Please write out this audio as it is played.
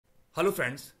Hello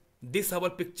friends, this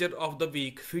Hubble picture of the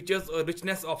week features a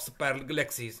richness of spiral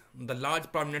galaxies. The large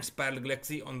prominent spiral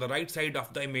galaxy on the right side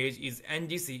of the image is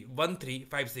NGC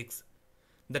 1356.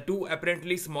 The two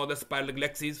apparently smaller spiral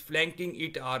galaxies flanking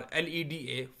it are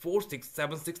LEDA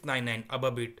 467699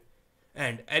 above it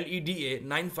and LEDA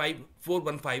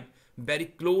 95415 very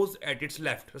close at its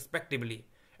left respectively,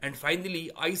 and finally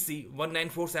IC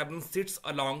 1947 sits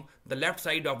along the left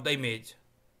side of the image.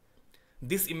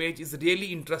 This image is a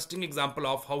really interesting example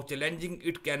of how challenging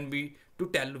it can be to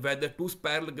tell whether two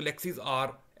spiral galaxies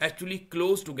are actually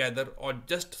close together or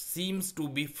just seems to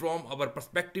be from our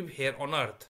perspective here on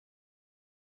Earth.